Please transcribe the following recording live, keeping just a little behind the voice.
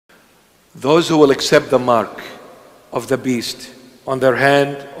Those who will accept the mark of the beast on their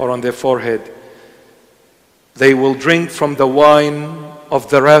hand or on their forehead, they will drink from the wine of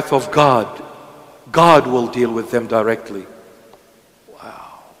the wrath of God. God will deal with them directly.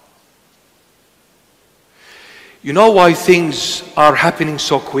 Wow. You know why things are happening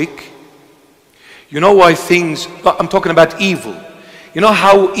so quick? You know why things, I'm talking about evil. You know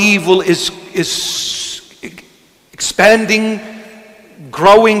how evil is expanding,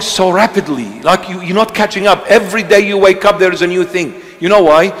 growing so rapidly, like you're not catching up. Every day you wake up, there is a new thing. You know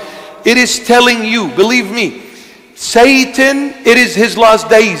why? It is telling you, believe me, Satan, it is his last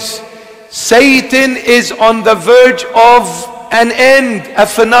days. Satan is on the verge of an end, a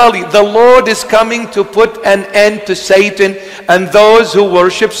finale. The Lord is coming to put an end to Satan and those who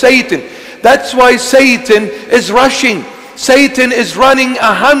worship Satan. That's why Satan is rushing. Satan is running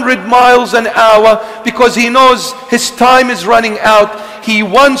 100 miles an hour because he knows his time is running out. He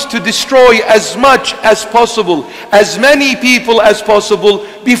wants to destroy as much as possible, as many people as possible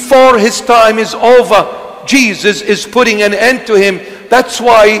before his time is over. Jesus is putting an end to him. That's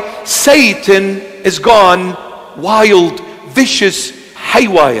why Satan is gone wild, vicious,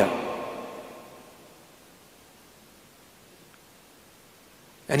 haywire.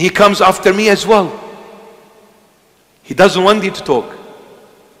 And he comes after me as well. He doesn't want you to talk.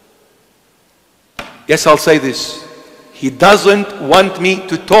 Yes, I'll say this. He doesn't want me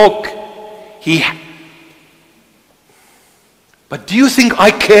to talk. But do you think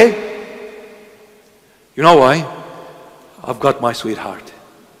I care? You know why? I've got my sweetheart.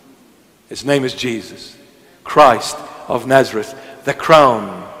 His name is Jesus, Christ of Nazareth, the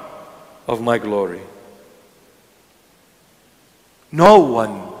crown of my glory. No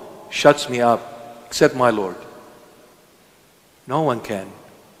one shuts me up except my Lord. No one can.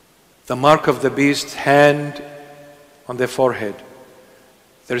 The mark of the beast, hand on their forehead.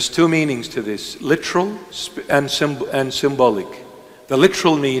 There's two meanings to this, literal and symbolic. The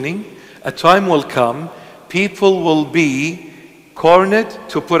literal meaning, a time will come, people will be cornered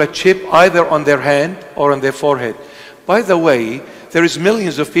to put a chip either on their hand or on their forehead. By the way, there is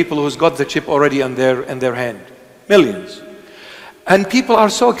millions of people who's got the chip already on their hand. Millions. And people are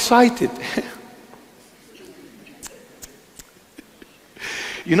so excited.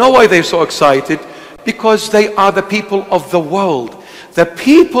 You know why they're so excited? Because they are the people of the world. The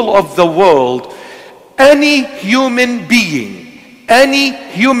people of the world, any human being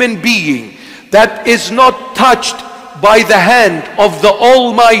that is not touched by the hand of the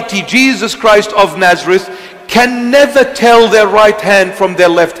Almighty Jesus Christ of Nazareth can never tell their right hand from their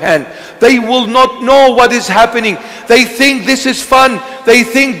left hand. They will not know what is happening. They think this is fun. They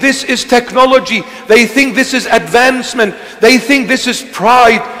think this is technology. They think this is advancement. They think this is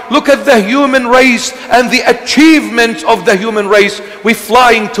pride. Look at the human race and the achievements of the human race. We're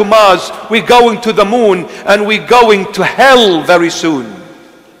flying to Mars. We're going to the moon. And we're going to hell very soon.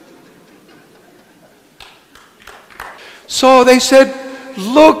 So they said,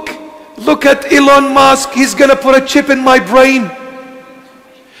 look at Elon Musk. He's going to put a chip in my brain.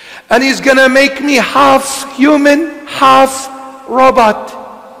 And he's going to make me half human, half robot.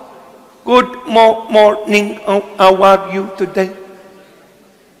 Good morning. How are you today?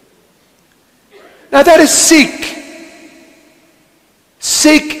 Now that is sick.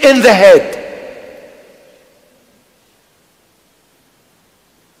 Sick in the head.